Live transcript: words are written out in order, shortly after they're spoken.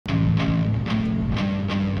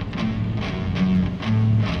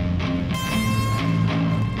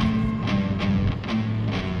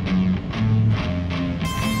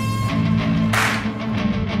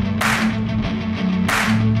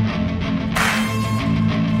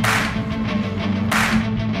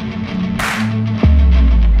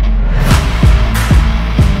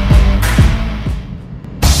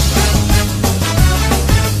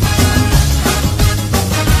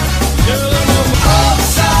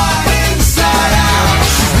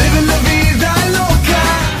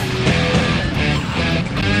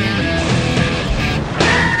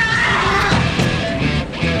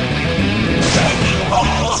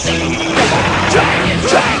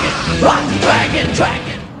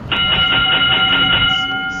dragon.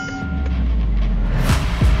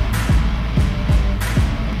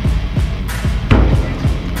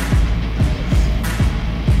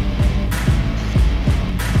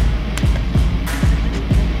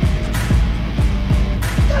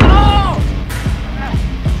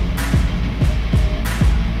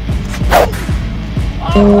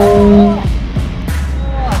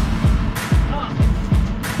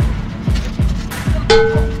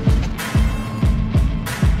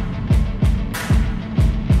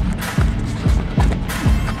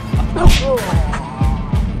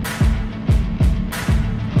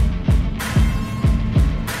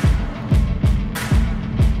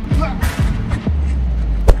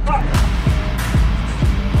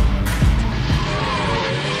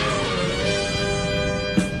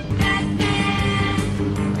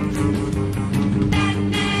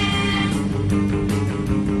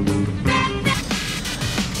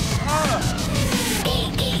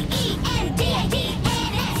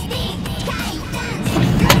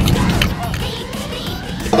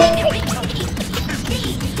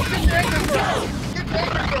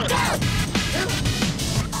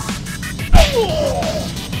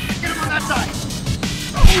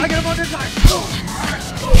 I get him on this side.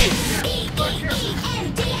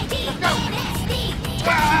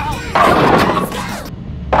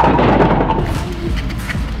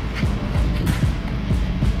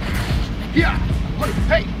 Yeah.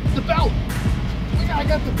 Hey, the belt. Yeah, I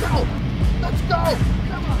got the belt. Let's go.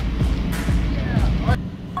 Come on. Yeah. All right.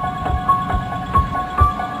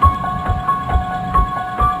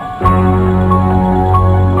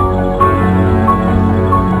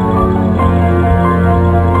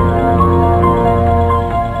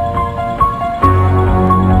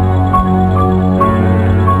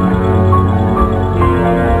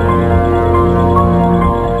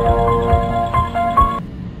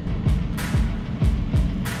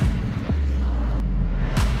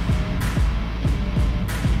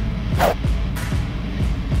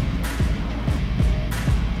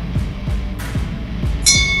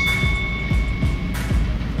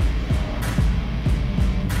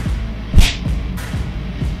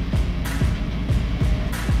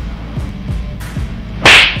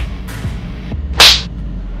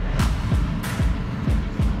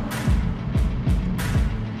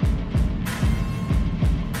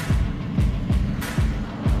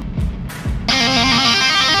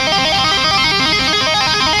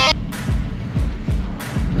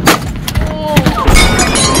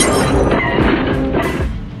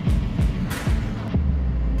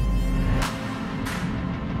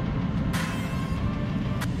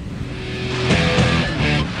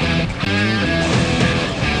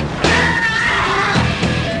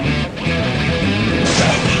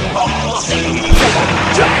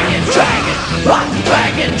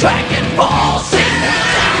 Dragon ball, sing.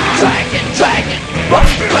 Dragon, rock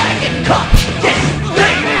dragon, come, get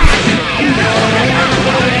ready.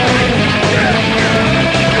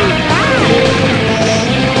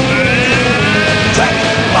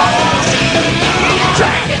 Dragon ball, sing.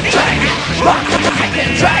 Dragon, rock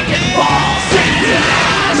dragon ball, sing.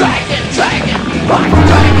 Dragon, rock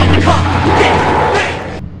dragon, come, get ready.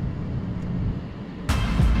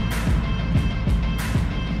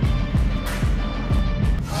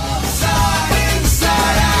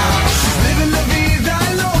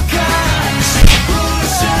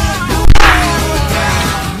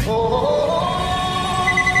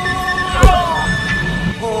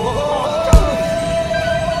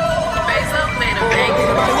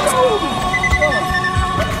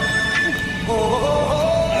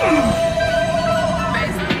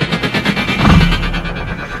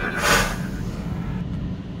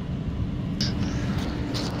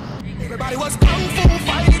 Everybody was kung fu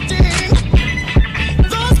fighting.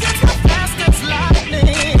 Those kids were fast as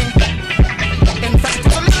lightning. In fact, it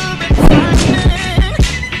was a little bit frightening,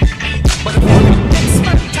 but it was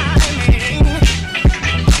expert timing.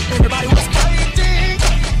 Everybody was fighting.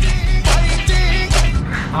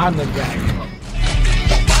 I'm the guy.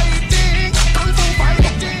 Fighting, kung fu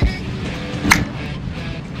fighting.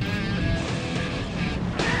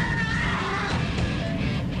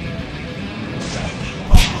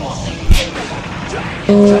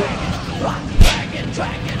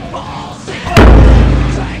 Dragon ball, sing.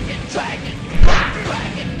 Dragon, rock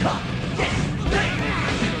dragon, come, get ready.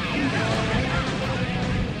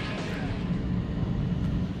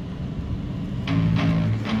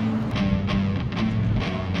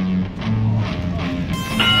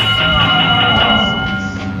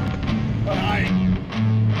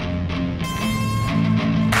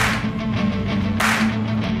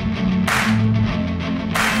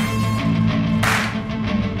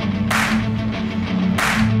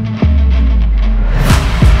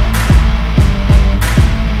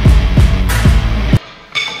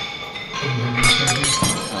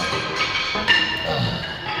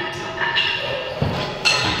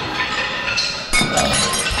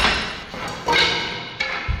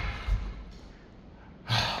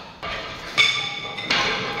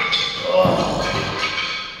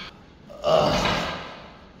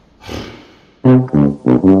 Bye.